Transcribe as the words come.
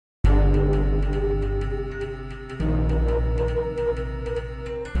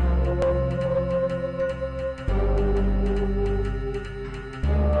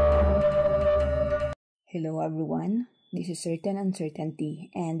Hello everyone, this is Certain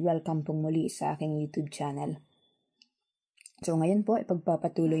Uncertainty and welcome pong muli sa aking YouTube channel. So ngayon po,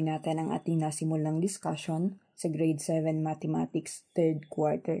 ipagpapatuloy natin ang ating nasimulang discussion sa Grade 7 Mathematics 3rd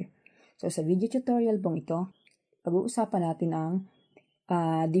Quarter. So sa video tutorial pong ito, pag-uusapan natin ang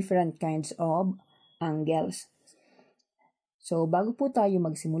different kinds of angles. So bago po tayo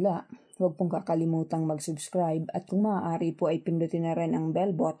magsimula, huwag pong kakalimutang mag-subscribe at kung maaari po ay pindutin na rin ang bell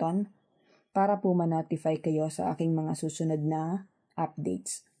button para po ma-notify kayo sa aking mga susunod na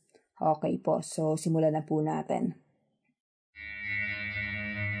updates. Okay po, so simulan na po natin.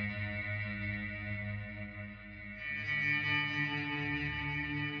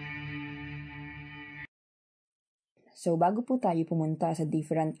 So bago po tayo pumunta sa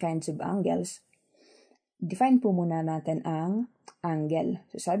different kinds of angles, define po muna natin ang angle.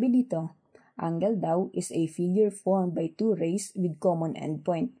 So sabi dito, angle daw is a figure formed by two rays with common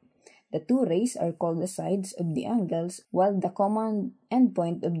endpoint. The two rays are called the sides of the angles, while the common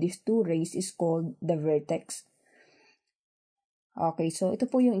endpoint of these two rays is called the vertex. Okay, so ito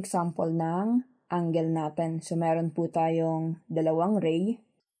po yung example ng angle natin. So meron po tayong dalawang ray.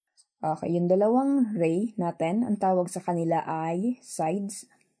 Okay, yung dalawang ray natin, ang tawag sa kanila ay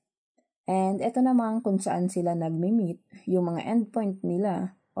sides. And ito naman kung saan sila nagmi-meet, yung mga endpoint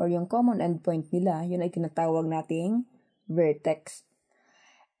nila or yung common endpoint nila, yun ay tinatawag nating vertex.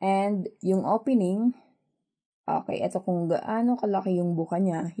 And yung opening, okay, ito kung gaano kalaki yung buka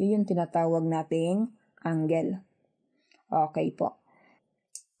niya, yun yung tinatawag nating angle. Okay po.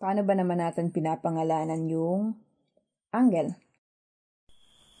 Paano ba naman natin pinapangalanan yung angle?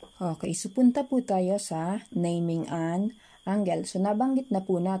 Okay, so punta po tayo sa naming an angle. So nabanggit na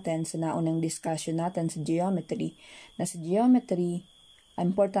po natin sa naunang discussion natin sa geometry, na sa geometry,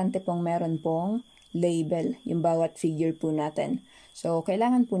 importante pong meron pong label, yung bawat figure po natin. So,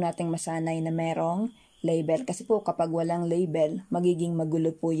 kailangan po nating masanay na merong label. Kasi po kapag walang label, magiging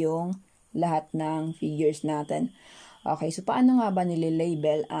magulo po yung lahat ng figures natin. Okay, so paano nga ba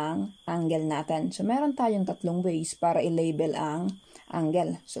nililabel ang angle natin? So, meron tayong tatlong ways para i-label ang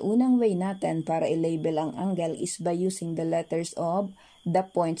angle. So, unang way natin para i-label ang angle is by using the letters of the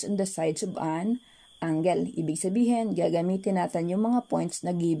points on the sides of an angle. Ibig sabihin, gagamitin natin yung mga points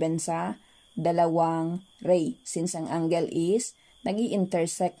na given sa dalawang ray. Since ang angle is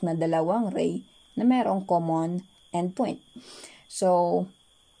nag-i-intersect na dalawang ray na merong common endpoint. So,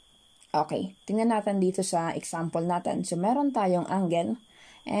 okay. Tingnan natin dito sa example natin. So, meron tayong angle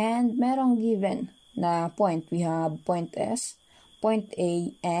and merong given na point. We have point S, point A,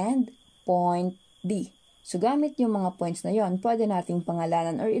 and point D. So, gamit yung mga points na yon, pwede nating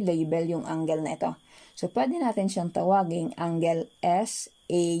pangalanan or i-label yung angle na ito. So, pwede natin siyang tawaging angle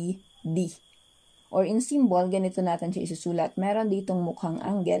SAD. Or in symbol, ganito natin siya isusulat. Meron ditong mukhang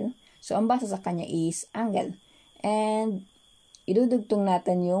angle. So, ang basa sa kanya is angle. And, idudugtong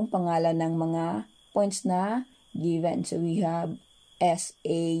natin yung pangalan ng mga points na given. So, we have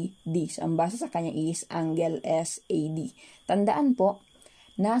SAD. So, ang basa sa kanya is angle SAD. Tandaan po,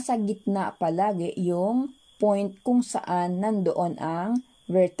 nasa gitna palagi yung point kung saan nandoon ang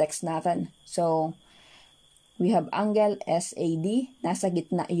vertex natin. So, we have angle SAD. Nasa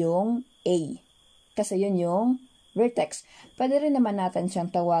gitna yung A. Kasi yun yung vertex. Pwede rin naman natin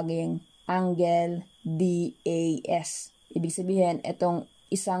siyang tawaging angle DAS. Ibig sabihin, itong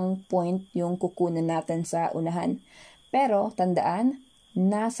isang point yung kukunan natin sa unahan. Pero, tandaan,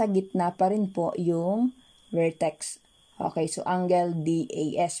 nasa gitna pa rin po yung vertex. Okay, so angle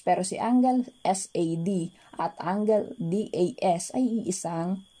DAS. Pero si angle SAD at angle DAS ay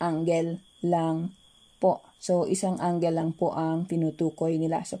isang angle lang po. So, isang angle lang po ang tinutukoy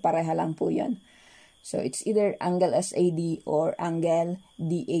nila. So, pareha lang po yun. So, it's either angle SAD or angle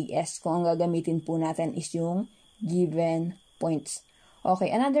DAS. Kung ang gagamitin po natin is yung given points. Okay,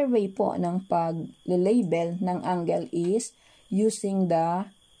 another way po ng pag-label ng angle is using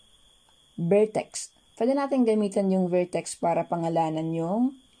the vertex. Pwede natin gamitin yung vertex para pangalanan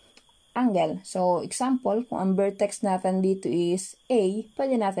yung angle. So, example, kung ang vertex natin dito is A,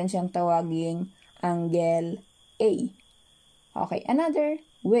 pwede natin siyang tawaging angle A. Okay, another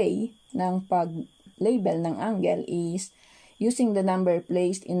way ng pag-label ng angle is using the number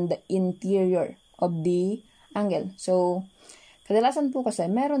placed in the interior of the angle. So, kadalasan po kasi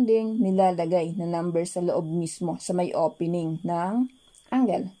meron ding nilalagay na number sa loob mismo sa may opening ng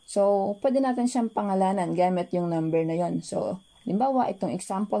angle. So, pwede natin siyang pangalanan gamit yung number na yon. So, halimbawa, itong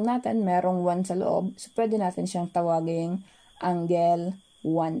example natin, merong 1 sa loob. So, pwede natin siyang tawaging angle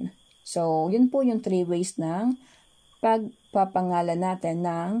 1. So, yun po yung 3 ways ng pagpapangalan natin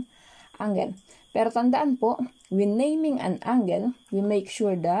ng angle. Pero tandaan po, when naming an angle, we make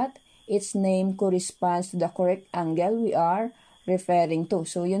sure that its name corresponds to the correct angle we are referring to.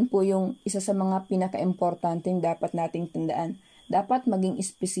 So, yun po yung isa sa mga pinaka-importanting dapat nating tandaan. Dapat maging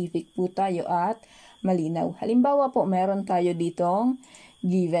specific po tayo at malinaw. Halimbawa po, meron tayo ditong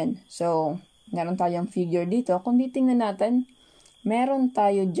given. So, meron tayong figure dito. Kung titingnan natin, meron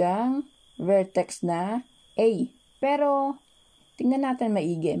tayo dyang vertex na A. Pero, tingnan natin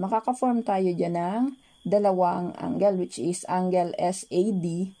maigi. Makaka-form tayo dyan ng dalawang angle, which is angle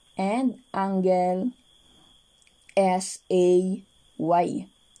SAD and angle SAY.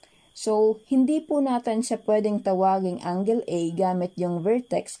 So, hindi po natin siya pwedeng tawaging angle A gamit yung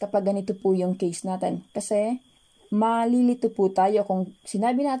vertex kapag ganito po yung case natin. Kasi, malilito po tayo kung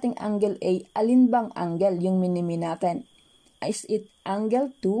sinabi nating angle A, alin bang angle yung minimi natin? Is it angle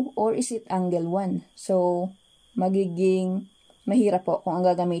 2 or is it angle 1? So, magiging mahirap po kung ang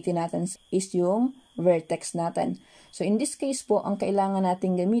gagamitin natin is yung vertex natin. So, in this case po, ang kailangan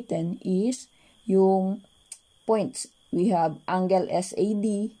natin gamitin is yung points. We have angle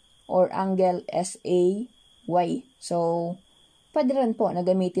SAD or angle SAY. So, pwede rin po na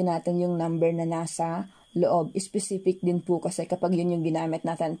gamitin natin yung number na nasa loob. Specific din po kasi kapag yun yung ginamit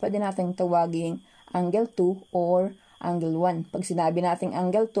natin, pwede natin tawaging angle 2 or angle 1. Pag sinabi natin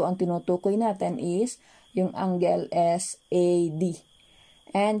angle 2, ang tinutukoy natin is yung angle SAD.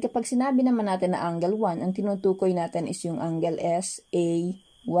 And kapag sinabi naman natin na angle 1, ang tinutukoy natin is yung angle SAY.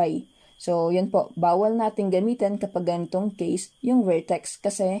 So, yun po, bawal natin gamitin kapag ganitong case yung vertex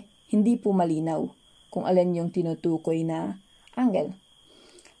kasi hindi po malinaw kung alin yung tinutukoy na angle.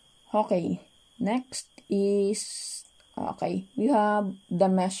 Okay, next is, we have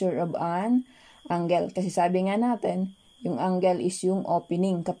the measure of an angle. Kasi sabi nga natin, yung angle is yung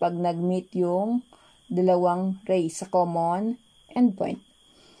opening kapag nag-meet yung dalawang rays sa common endpoint.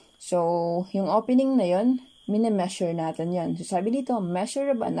 So, yung opening na yun, mini-measure natin yun. So, sabi dito,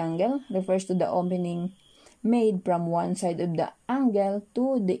 measure of an angle refers to the opening made from one side of the angle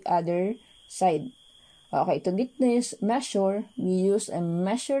to the other side. Okay, to get this measure, we use a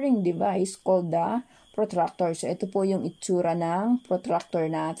measuring device called the protractor. So, ito po yung itsura ng protractor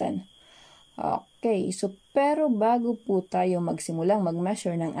natin. Okay, so pero bago po tayo magsimulang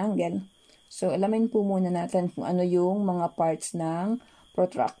mag-measure ng angle, so alamin po muna natin kung ano yung mga parts ng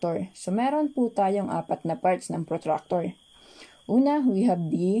protractor. So, meron po tayong 4 na parts ng protractor. Una, we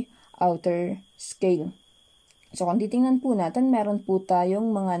have the outer scale. So, kung titingnan po natin, meron po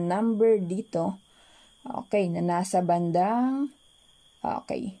tayong mga number dito. Okay, na nasa bandang,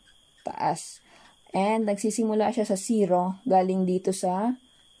 taas. And, nagsisimula siya sa 0, galing dito sa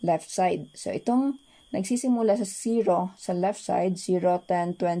left side. So, itong nagsisimula sa 0 sa left side, 0,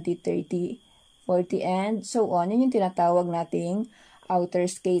 10, 20, 30, 40, and so on. Yun yung tinatawag nating outer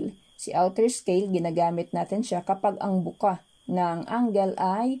scale. Si outer scale, ginagamit natin siya kapag ang buka ng angle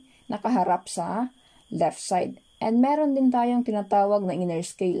ay nakaharap sa left side. And meron din tayong tinatawag na inner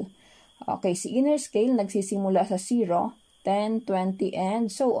scale. Okay, si inner scale nagsisimula sa 0, 10, 20, and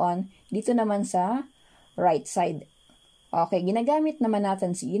so on. Dito naman sa right side. Okay, ginagamit naman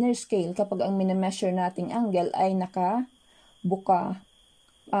natin si inner scale kapag ang minimeasure nating angle ay nakabuka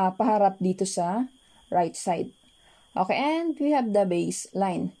paharap dito sa right side. Okay, and we have the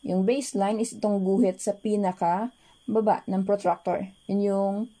baseline. Yung baseline is itong guhit sa pinaka baba ng protractor. Yun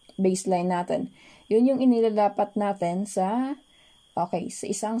yung baseline natin. Yun yung inilalapat natin sa sa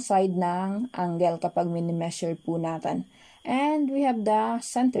isang side ng angle kapag mini-measure po natin. And we have the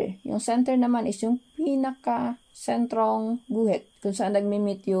center. Yung center naman is yung pinaka-sentrong guhit kung saan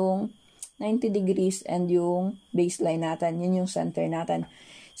nagmi-meet yung 90 degrees and yung baseline natin. Yun yung center natin.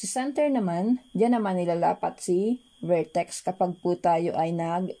 Si center naman, diyan naman nilalapat si vertex kapag po tayo ay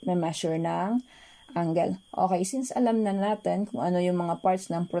nag-measure ng angle. Okay, since alam na natin kung ano yung mga parts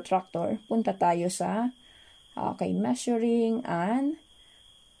ng protractor, punta tayo sa measuring an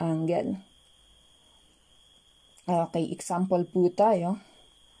angle. Okay, example po tayo.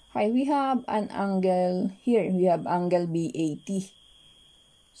 Okay, we have an angle here. We have angle BAT.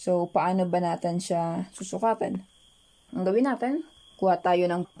 So, paano ba natin siya susukatan? Ang gawin natin, kuha tayo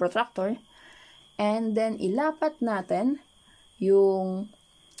ng protractor and then ilapat natin yung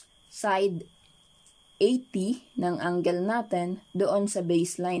side 80 ng angle natin doon sa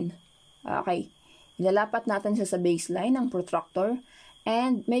baseline. Okay, ilalapat natin siya sa baseline ng protractor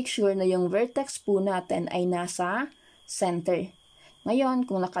and make sure na yung vertex po natin ay nasa center. Ngayon,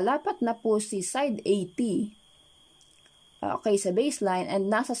 kung nakalapat na po si side 80 sa baseline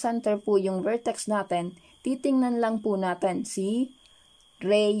and nasa center po yung vertex natin, titingnan lang po natin si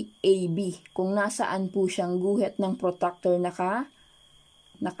ray AB kung nasaan po siyang guhit ng protractor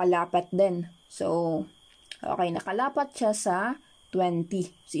nakalapat din. So, nakalapat siya sa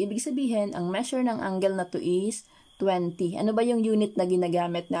 20. So, ibig sabihin, ang measure ng angle na to is 20. Ano ba yung unit na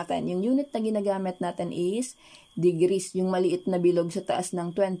ginagamit natin? Yung unit na ginagamit natin is degrees. Yung maliit na bilog sa taas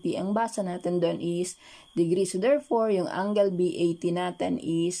ng 20, ang basa natin doon is degrees. So, therefore, yung angle BAT natin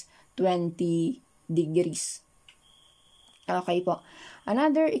is 20 degrees. Okay po.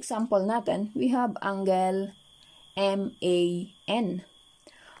 Another example natin, we have angle MAN.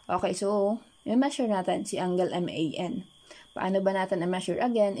 Okay, so, i-measure natin si angle MAN. Paano ba natin i-measure?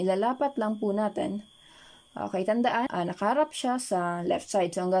 Again, ilalapat lang po natin. Okay, tandaan, nakaharap siya sa left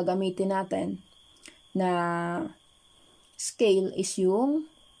side. So, ang gagamitin natin na scale is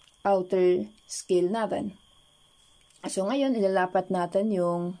yung outer scale natin. So, ngayon, ilalapat natin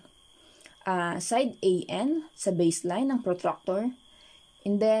yung side AN sa baseline ng protractor.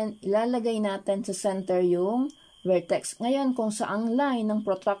 And then, ilalagay natin sa center yung vertex. Ngayon, kung saang line ng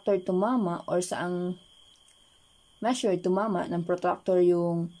protractor tumama or saang measure tumama ng protractor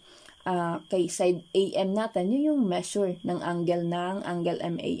yung kay side AM natin, yun yung measure ng angle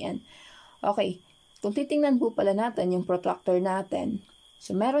MAN. Okay, kung titingnan po pala natin yung protractor natin,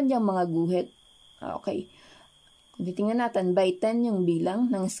 so meron diyang mga guhit. Okay, kung titingnan natin, by 10 yung bilang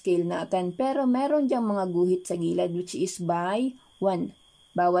ng scale natin, pero meron diyang mga guhit sa gilid, which is by 1.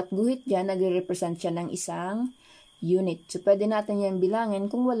 Bawat guhit dyan, nagre-represent siya ng isang unit. So, pwede natin yan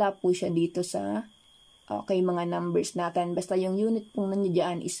bilangin kung wala po siya dito sa mga numbers natin. Basta yung unit pong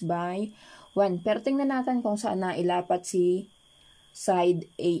nandiyan is by 1. Pero tingnan natin kung saan na ilapat si side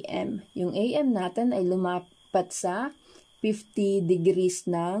AM. Yung AM natin ay lumapat sa 50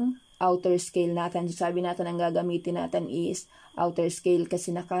 degrees ng outer scale natin. So, sabi natin ang gagamitin natin is outer scale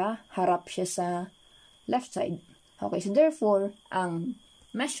kasi nakaharap siya sa left side. Okay, so therefore, ang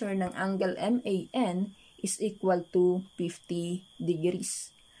measure ng angle MAN is equal to 50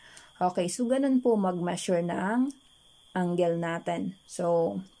 degrees. Okay, so ganun po mag-measure ng angle natin.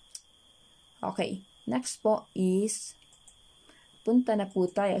 So, okay. Next po is, punta na po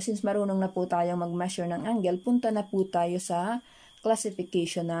tayo. Since marunong na po tayo mag-measure ng angle, punta na po tayo sa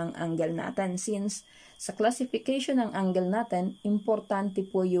classification ng angle natin. Since sa classification ng angle natin, importante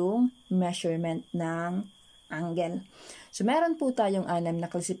po yung measurement ng angle. So, meron po tayong 6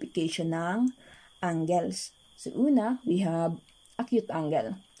 na classification ng angles. So, una, we have acute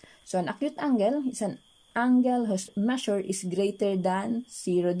angle. So, an acute angle is an angle whose measure is greater than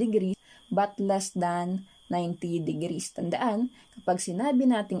 0 degrees but less than 90 degrees. Tandaan, kapag sinabi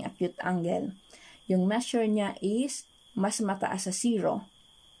nating acute angle, yung measure niya is mas mataas sa 0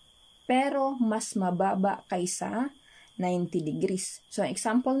 pero mas mababa kaysa 90 degrees. So, ang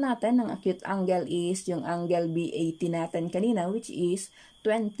example natin ng acute angle is yung angle BAT natin kanina, which is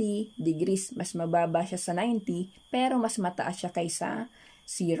 20 degrees. Mas mababa siya sa 90, pero mas mataas siya kaysa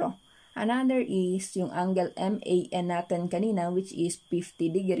 0. Another is yung angle MAN natin kanina, which is 50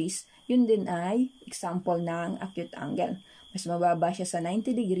 degrees. Yun din ay example ng acute angle. Mas mababa siya sa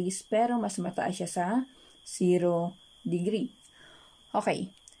 90 degrees, pero mas mataas siya sa 0 degree. Okay.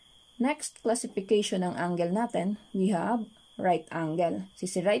 Next classification ng angle natin, we have right angle. Si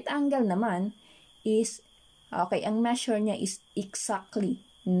right angle naman is, okay, ang measure niya is exactly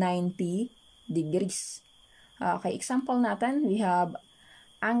 90 degrees. Okay, example natin, we have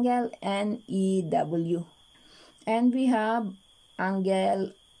angle NEW. And we have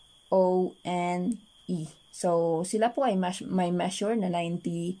angle ONE. So, sila po ay may measure na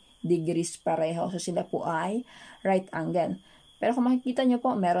 90 degrees pareho. So, sila po ay right angle. Pero kung makikita nyo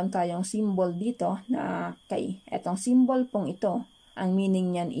po, meron tayong symbol dito na etong symbol pong ito, ang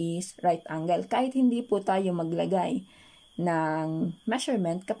meaning niyan is right angle. Kahit hindi po tayo maglagay ng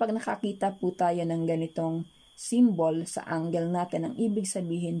measurement, kapag nakakita po tayo ng ganitong symbol sa angle natin, ang ibig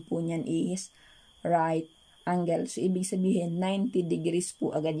sabihin po niyan is right angle. So, ibig sabihin 90 degrees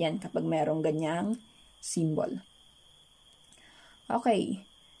po agad yan kapag merong ganyang symbol. Okay.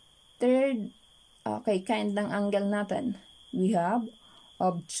 Third, kind ng angle natin. We have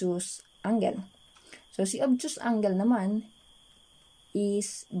obtuse angle. So, si obtuse angle naman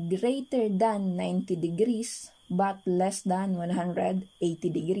is greater than 90 degrees but less than 180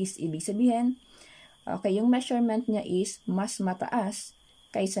 degrees. Ibig sabihin, yung measurement niya is mas mataas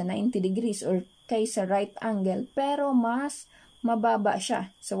kaysa 90 degrees or kaysa right angle, pero mas mababa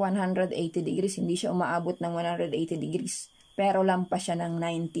siya sa 180 degrees. Hindi siya umaabot ng 180 degrees, pero lampas siya ng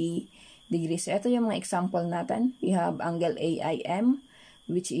 90 degrees. So, ito yung mga example natin. We have angle AIM,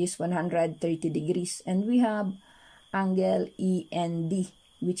 which is 130 degrees. And we have angle END,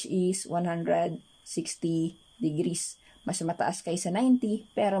 which is 160 degrees. Mas mataas kaysa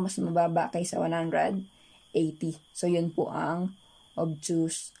 90, pero mas mababa kaysa 180. So, yun po ang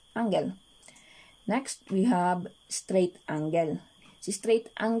obtuse angle. Next, we have straight angle. Si straight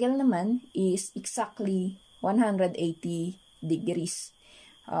angle naman is exactly 180 degrees.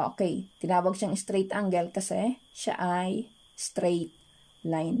 Okay, tinawag siyang straight angle kasi siya ay straight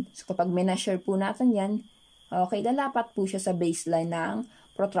line. So, kapag measure po natin yan, okay, lalapat po siya sa baseline ng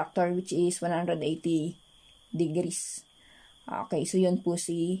protractor which is 180 degrees. Okay, so yun po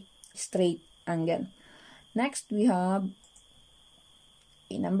si straight angle. Next, we have,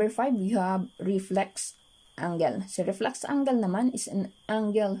 number 5, we have reflex angle. So, reflex angle naman is an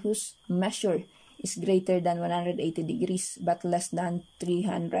angle whose measure is greater than 180 degrees but less than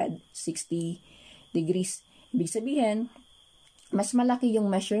 360 degrees. Ibig sabihin, mas malaki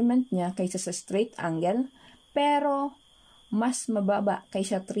yung measurement niya kaysa sa straight angle, pero mas mababa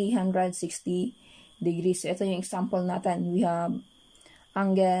kaysa 360 degrees. So, ito yung example natin. We have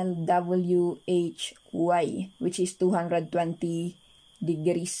angle WHY, which is 220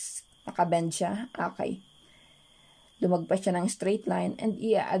 degrees. Nakabend siya. Okay. Lumagpas siya ng straight line and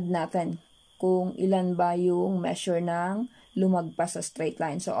i-add natin kung ilan ba yung measure ng lumagpas sa straight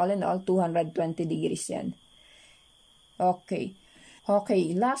line. So, all in all, 220 degrees yan. Okay.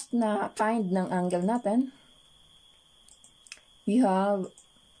 Okay, last na kind ng angle natin, we have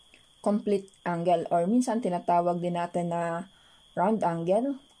complete angle or minsan tinatawag din natin na round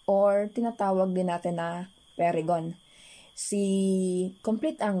angle or tinatawag din natin na perigon. Si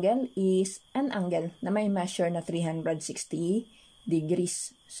complete angle is an angle na may measure na 360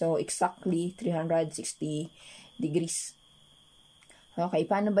 degrees. So, exactly 360 degrees. Okay,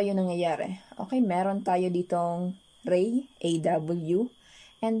 paano ba yun nangyayari? Okay, meron tayo ditong ray, AW,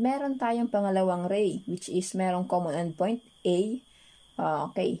 and meron tayong pangalawang ray, which is merong common endpoint, A.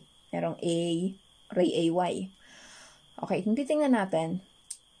 Okay, merong A, ray AY. Okay, kung titingnan natin,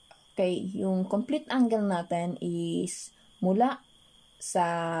 okay, yung complete angle natin is mula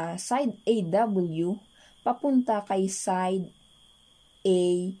sa side AW papunta kay side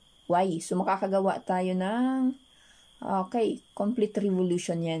AY. So, makakagawa tayo ng, okay, complete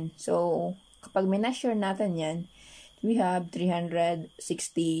revolution yan. So, kapag measure natin yan, we have 360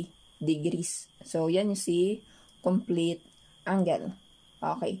 degrees. So, yan yung si complete angle.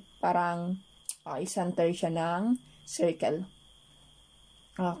 Okay, parang center siya ng circle.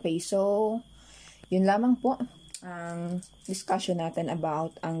 Okay, so, yun lamang po ang discussion natin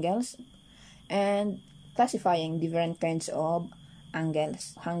about angles and classifying different kinds of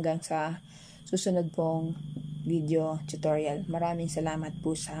angles. Hanggang sa susunod pong video tutorial. Maraming salamat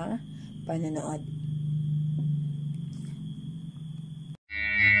po sa panonood.